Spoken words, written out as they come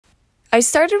I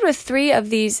started with 3 of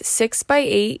these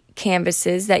 6x8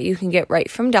 canvases that you can get right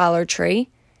from Dollar Tree,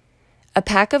 a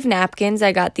pack of napkins,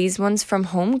 I got these ones from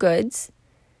Home Goods,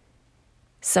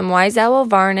 some Wise Owl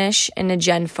varnish, and a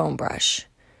Gen foam brush.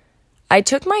 I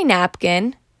took my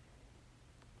napkin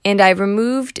and I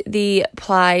removed the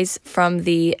plies from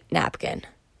the napkin.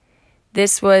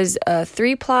 This was a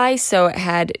 3-ply, so it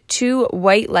had 2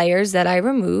 white layers that I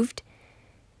removed.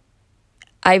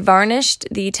 I varnished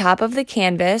the top of the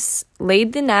canvas,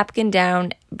 laid the napkin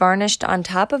down, varnished on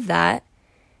top of that,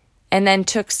 and then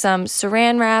took some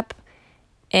saran wrap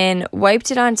and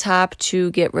wiped it on top to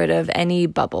get rid of any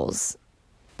bubbles.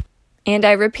 And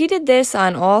I repeated this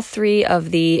on all 3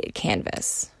 of the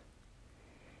canvas.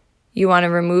 You want to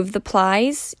remove the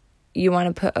plies, you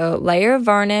want to put a layer of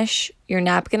varnish, your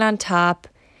napkin on top,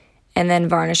 and then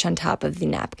varnish on top of the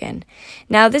napkin.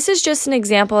 Now, this is just an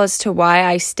example as to why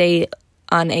I stay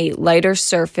on a lighter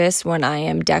surface when I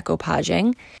am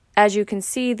decoupaging. As you can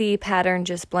see, the pattern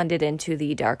just blended into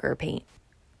the darker paint.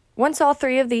 Once all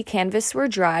 3 of the canvas were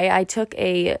dry, I took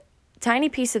a tiny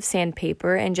piece of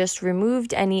sandpaper and just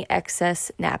removed any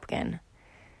excess napkin.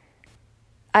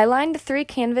 I lined the 3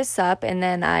 canvas up and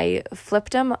then I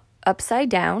flipped them upside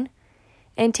down,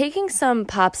 and taking some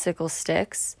popsicle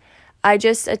sticks, I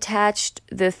just attached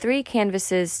the 3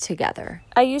 canvases together.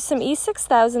 I used some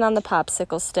E6000 on the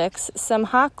popsicle sticks, some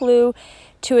hot glue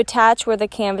to attach where the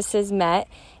canvases met,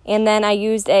 and then I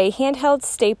used a handheld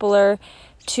stapler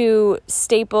to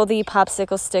staple the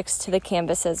popsicle sticks to the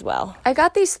canvas as well. I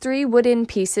got these 3 wooden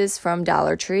pieces from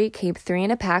Dollar Tree, came 3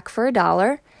 in a pack for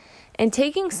 $1, and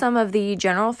taking some of the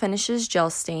General Finishes gel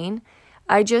stain,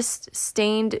 I just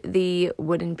stained the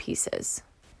wooden pieces.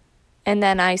 And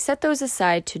then I set those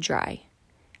aside to dry.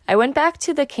 I went back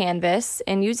to the canvas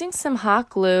and using some hot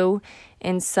glue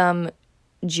and some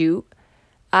jute,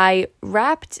 I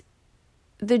wrapped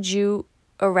the jute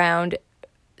around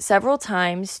several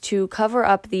times to cover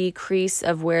up the crease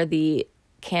of where the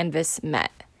canvas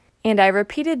met. And I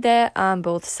repeated that on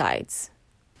both sides.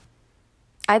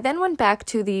 I then went back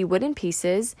to the wooden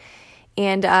pieces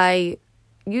and I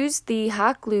used the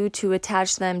hot glue to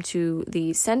attach them to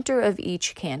the center of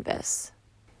each canvas.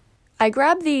 I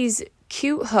grabbed these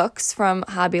cute hooks from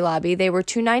Hobby Lobby. They were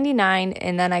 $2.99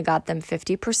 and then I got them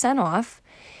 50% off.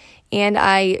 And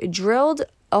I drilled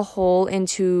a hole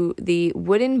into the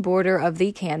wooden border of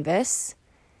the canvas.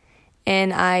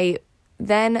 And I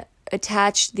then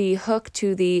attached the hook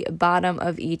to the bottom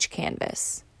of each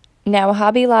canvas. Now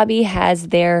Hobby Lobby has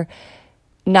their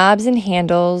knobs and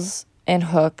handles and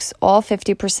hooks, all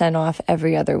 50% off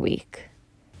every other week.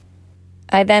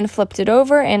 I then flipped it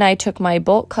over and I took my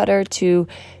bolt cutter to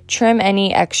trim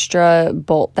any extra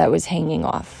bolt that was hanging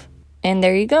off. And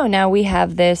there you go. Now we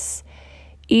have this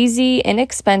easy,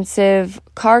 inexpensive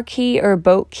car key or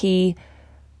boat key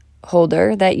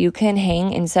holder that you can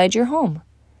hang inside your home.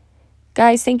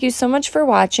 Guys, thank you so much for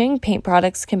watching. Paint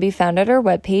products can be found at our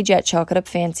webpage at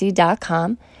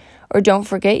chalkitupfancy.com. Or don't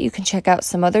forget, you can check out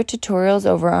some other tutorials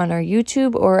over on our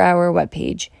YouTube or our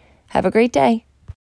webpage. Have a great day.